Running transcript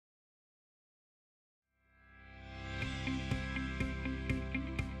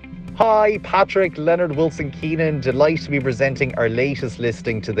Hi, Patrick, Leonard Wilson Keenan. Delighted to be presenting our latest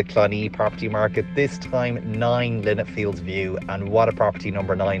listing to the Clonee property market. This time 9 Linnetflieds view, and what a property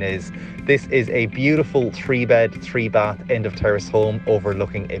number 9 is. This is a beautiful 3-bed, 3-bath end of terrace home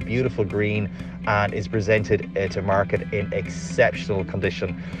overlooking a beautiful green and is presented to market in exceptional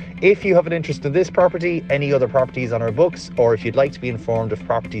condition. If you have an interest in this property, any other properties on our books, or if you'd like to be informed of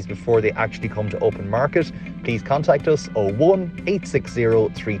properties before they actually come to open market, please contact us 01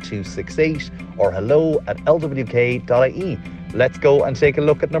 860 3268 or hello@lwk.ie. Let's go and take a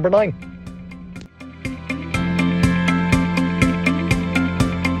look at number 9.